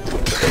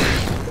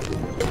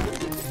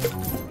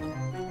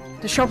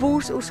 the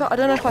shovels also, I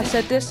don't know if I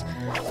said this,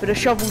 but the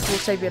shovels will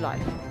save your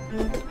life.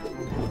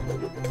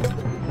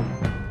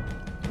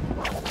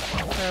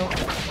 So,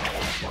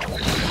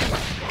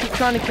 keep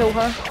trying to kill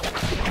her.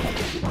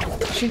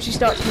 As soon as she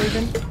starts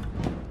moving,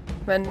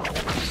 then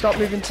start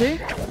moving too,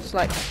 just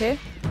like here.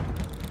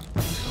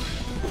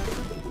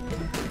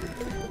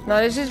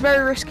 Now this is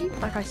very risky,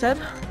 like I said.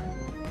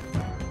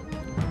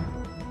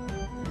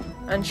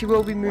 And she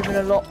will be moving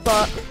a lot,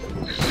 but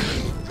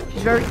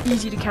she's very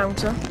easy to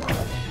counter.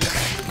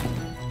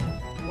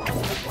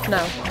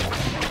 Now.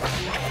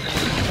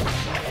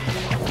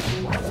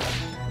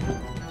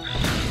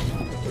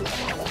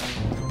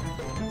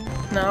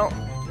 Now.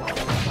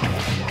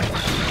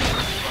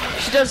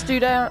 She does do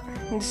that.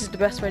 This is the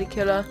best way to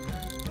kill her,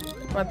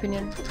 in my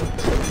opinion.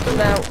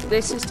 Now,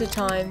 this is the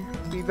time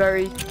to be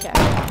very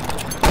careful.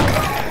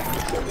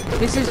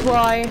 This is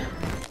why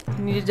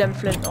you need a dem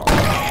flintlock.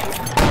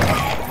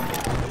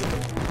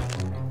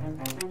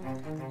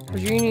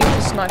 Because you need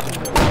to snipe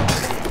them.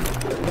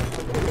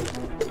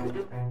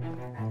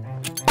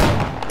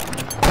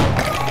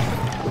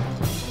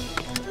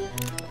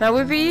 Now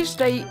with these,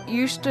 they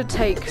used to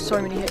take so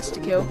many hits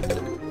to kill.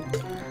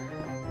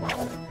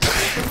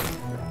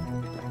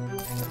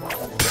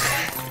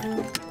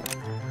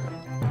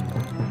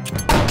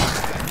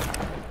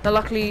 Now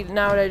luckily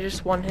now they're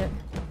just one hit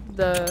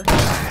the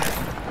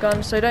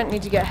gun, so you don't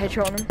need to get a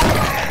headshot on them.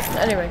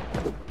 Anyway.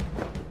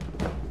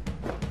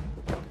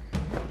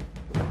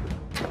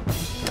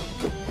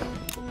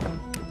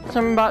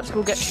 Some bats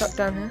will get stuck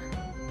down here,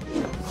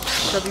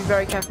 so be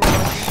very careful.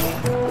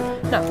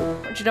 Now,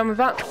 once you're done with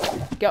that,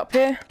 get up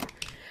here,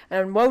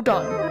 and well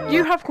done.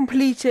 You have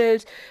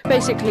completed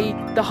basically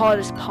the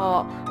hardest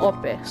part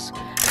of this.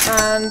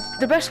 And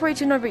the best way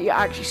to know that you're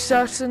actually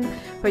certain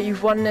that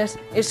you've won this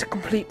is to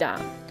complete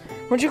that.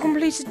 Once you've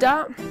completed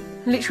that,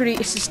 literally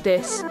it's just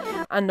this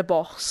and the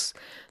boss.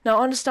 Now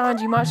I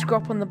understand you might screw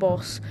up on the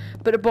boss,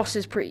 but the boss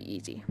is pretty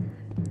easy.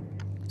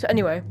 So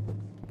anyway,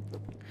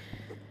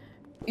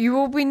 you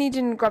will be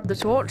needing to grab the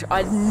torch.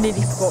 I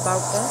nearly forgot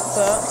about that,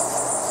 but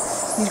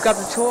you need to grab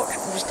the torch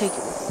and just take it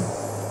with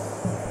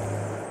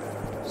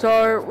you.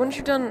 So once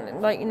you've done,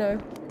 like, you know,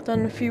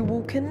 done a few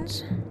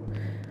walk-ins,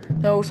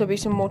 there'll also be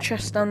some more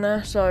chests down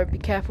there, so be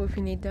careful if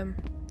you need them.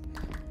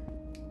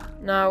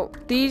 Now,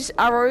 these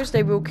arrows,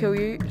 they will kill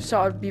you, so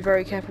I'd be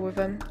very careful with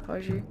them if I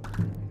was you.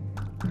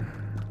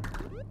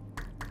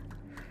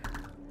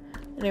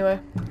 Anyway,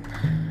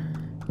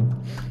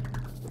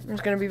 I'm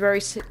just going to be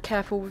very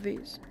careful with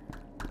these.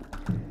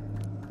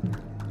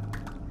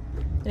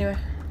 Anyway,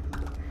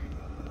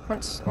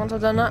 once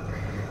I've done that,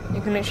 you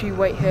can literally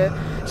wait here.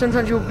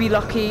 Sometimes you'll be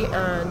lucky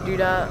and do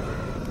that.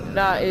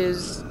 That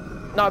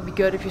would be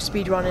good if you're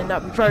speedrunning.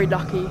 That'd be very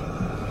lucky.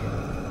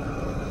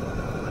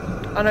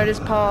 I know this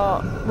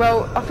part.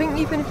 Well, I think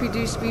even if you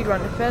do speedrun,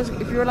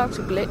 if you're allowed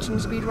to glitch in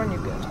speedrun,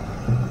 you're good.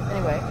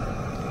 Anyway,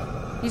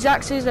 these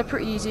axes, they're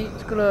pretty easy.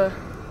 It's gotta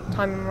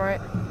time them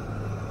right.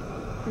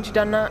 Once you've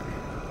done that,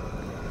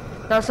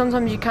 now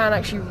sometimes you can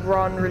actually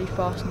run really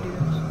fast and do this.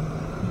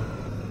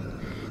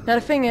 Now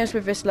the thing is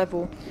with this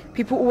level,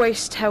 people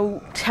always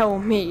tell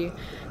me,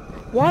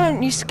 why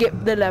don't you skip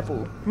the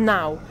level?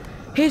 Now,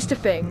 here's the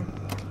thing.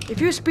 If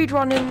you're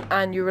speedrunning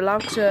and you're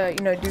allowed to,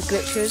 you know, do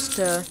glitches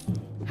to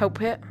help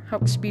the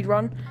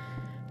speedrun,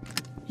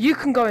 you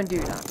can go and do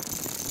that.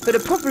 But the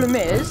problem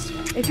is,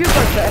 if you go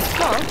for S+,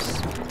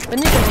 then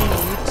you're going to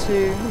need to,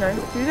 you know,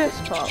 do this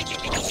part.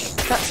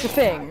 That's the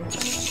thing.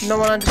 No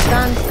one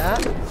understands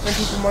that when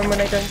people moan when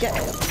they don't get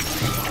it.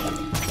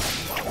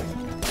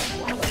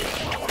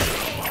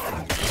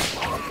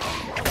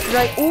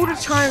 like all the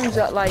times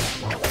that like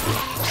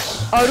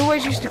I'd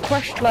always used to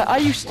question, like I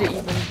used to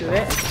even do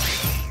it,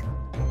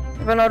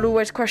 but then I'd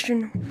always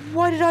question,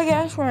 why did I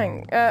get S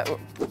rank?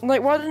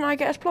 Like why didn't I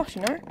get S plus,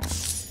 you know?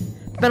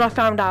 Then I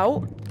found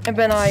out, and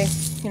then I,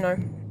 you know,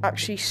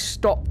 actually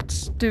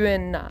stopped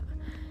doing that.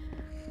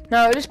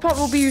 Now this part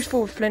will be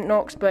useful with flint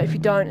knocks, but if you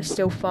don't, it's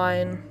still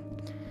fine.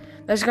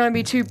 There's going to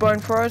be 2 bone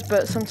throwers,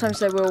 but sometimes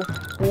they will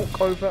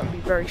walk over and be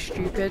very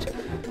stupid.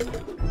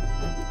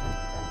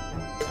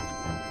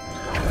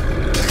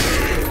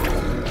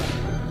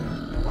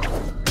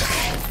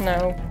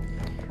 Now,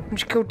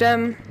 once you killed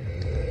them,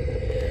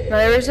 now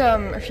there is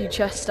a few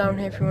chests down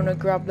here if you want to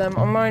grab them.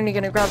 I'm only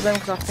going to grab them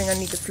because I think I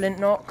need the flint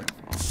knock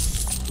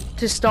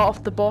to start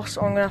off the boss,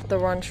 or I'm going to have to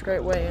run straight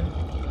away in.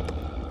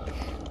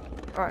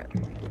 Alright.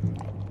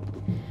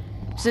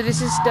 So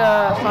this is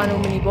the final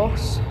mini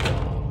boss.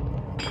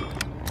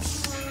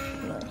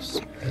 Nice.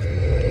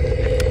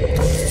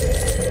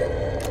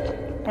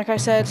 Like I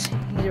said,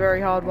 he's a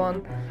very hard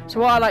one. So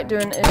what I like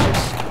doing is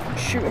just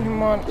shooting him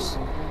once,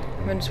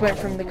 and then just wait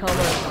for him to come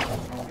over.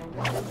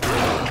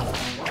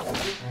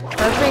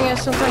 The thing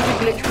is, sometimes you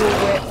glitch will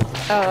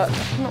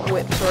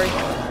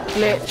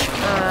glitch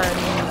and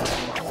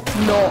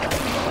not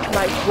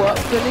like work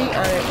fully,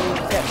 and it will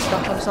get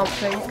stuck on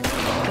something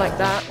like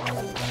that.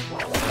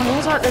 And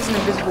almost like there's an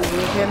invisible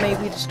wall here,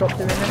 maybe to stop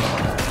doing this.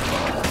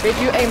 But if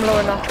you aim low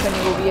enough, then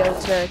you will be able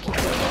to keep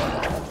doing it.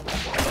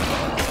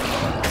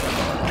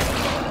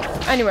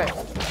 Anyway,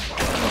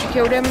 once you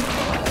killed him,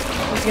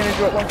 he's gonna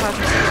drop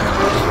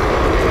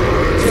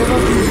 1,600 silver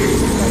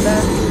right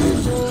there,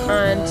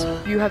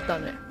 and you have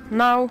done it.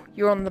 Now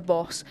you're on the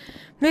boss.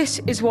 This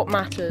is what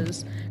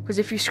matters, because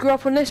if you screw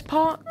up on this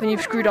part, then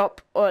you've screwed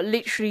up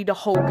literally the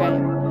whole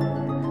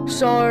game.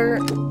 So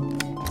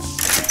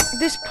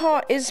this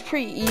part is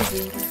pretty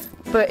easy,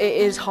 but it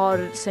is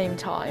hard at the same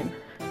time.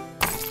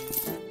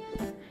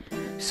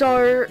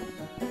 So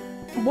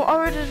what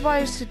I would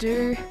advise to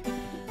do,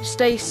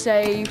 stay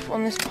safe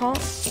on this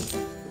part.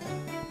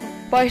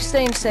 By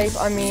staying safe,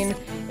 I mean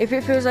if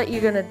it feels like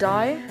you're gonna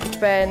die,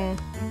 then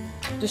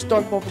just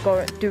don't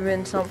bother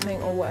doing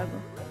something or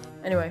whatever.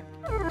 Anyway,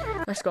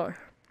 let's go.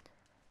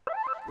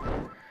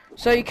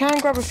 So you can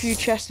grab a few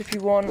chests if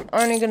you want.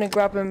 I'm only gonna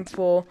grab them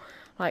for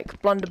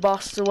like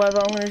blunderbusses or whatever.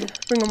 I'm gonna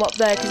bring them up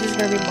there because this is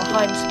gonna be my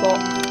hiding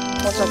spot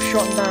once I've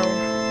shot them down.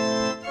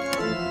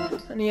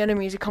 And the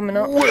enemies are coming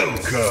up.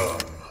 Welcome!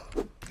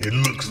 It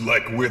looks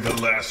like we're the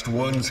last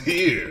ones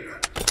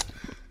here.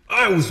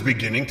 I was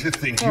beginning to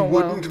think you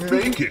wouldn't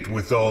make it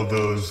with all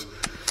those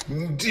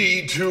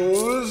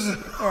detours.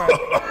 Alright.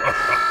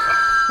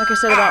 Like I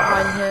said about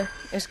hiding here,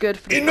 it's good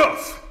for the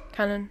Enough!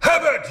 cannon. How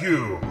about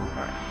you?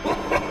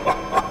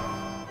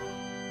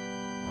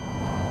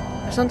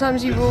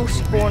 Sometimes you will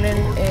spawn in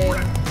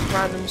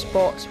random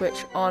spots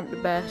which aren't the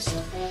best.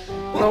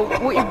 Well,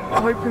 what you're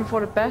hoping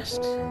for the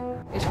best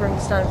is for him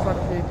to stand in front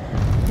of you.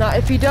 Now,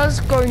 if he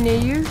does go near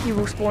you, he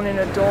will spawn in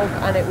a dog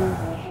and it will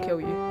kill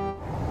you.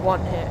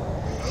 One hit.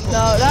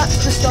 Now,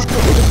 that's the stuff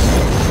that we're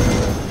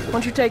doing.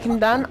 Once you've taken him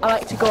down, I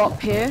like to go up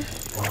here,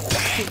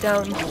 take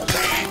down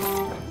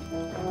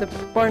the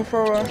bone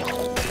thrower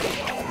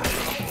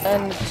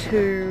and the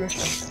 2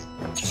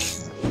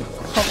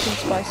 pumpkin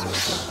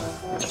spices.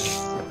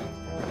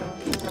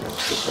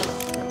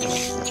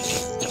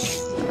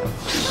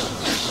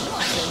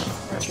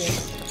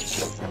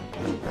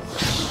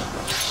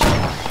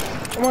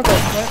 Oh my god, I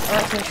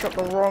actually shot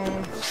the wrong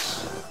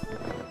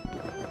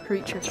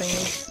creature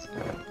thingy.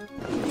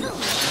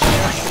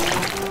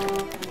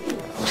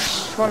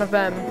 It's one of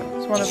them.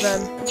 It's one of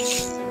them.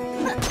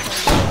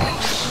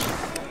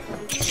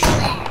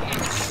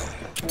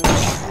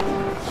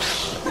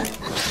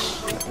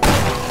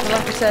 And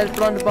like I said,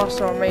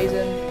 blunderbuss are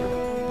amazing.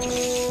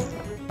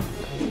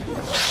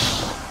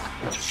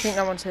 I think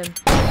that one's him.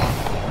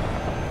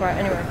 Right,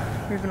 anyway,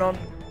 moving on.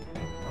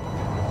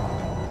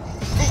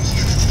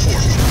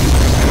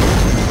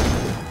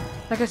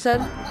 Like I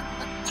said,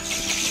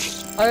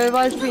 I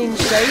advise being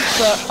safe,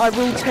 but I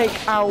will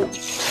take out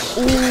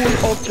all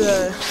of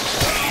the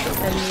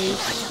enemies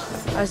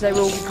as they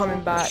will be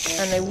coming back,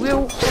 and they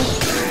will.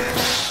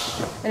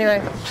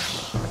 Anyway,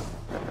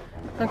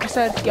 like I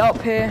said, get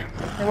up here.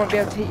 They won't be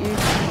able to hit you,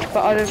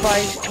 but I'd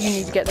advise you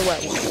need to get the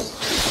werewolves.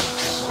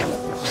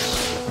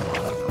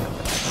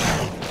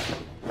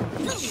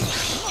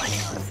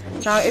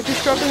 Now, if you're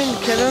struggling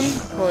to kill them,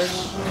 because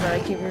you know they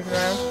keep moving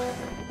around,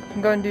 you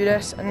can go and do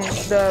this, and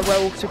the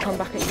werewolves will come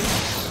back at you.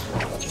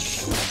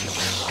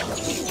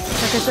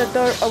 Like I said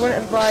though, I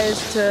wouldn't advise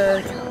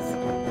to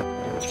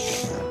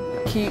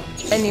keep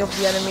any of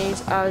the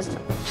enemies as,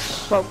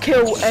 well,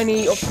 kill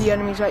any of the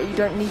enemies that you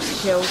don't need to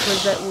kill,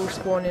 because that will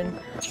spawn in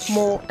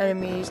more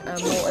enemies, and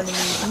more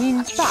enemies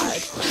means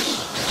bad.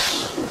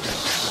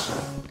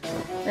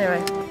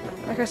 Anyway,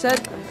 like I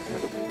said,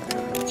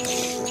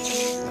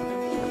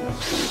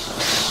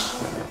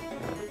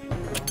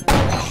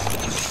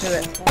 do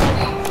it.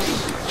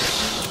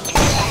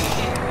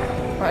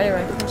 Right,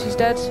 anyway, once he's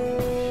dead,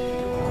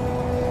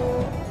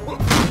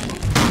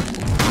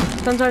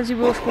 Sometimes he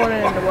will spawn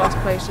in the worst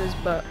places,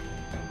 but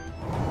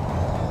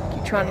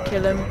keep trying to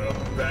kill him.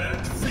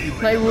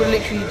 Like, he will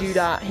literally do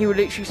that. He will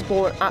literally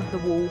spawn at the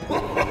wall.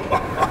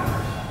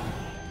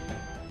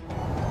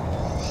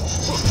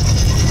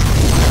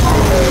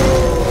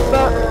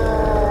 But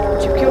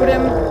once you've killed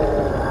him,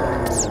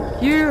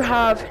 you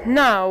have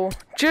now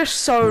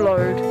just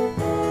soloed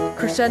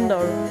Cresendo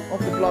of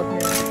the Blood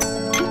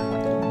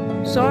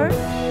Moon. So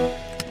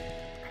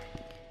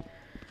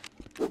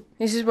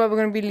this is where we're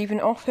going to be leaving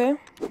it off here.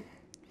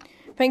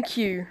 Thank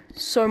you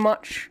so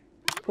much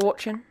for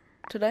watching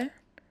today.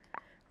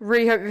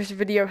 Really hope this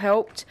video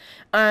helped,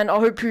 and I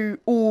hope you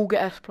all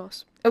get S+.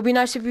 It'll be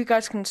nice if you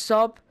guys can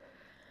sub,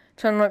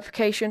 turn on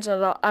notifications,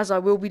 as I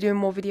will be doing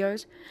more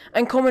videos,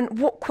 and comment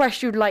what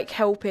quest you'd like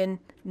help in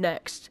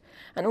next,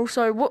 and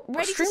also what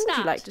stream would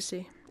you like to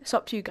see. It's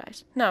up to you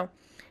guys. Now,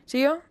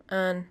 see ya,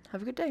 and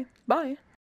have a good day. Bye.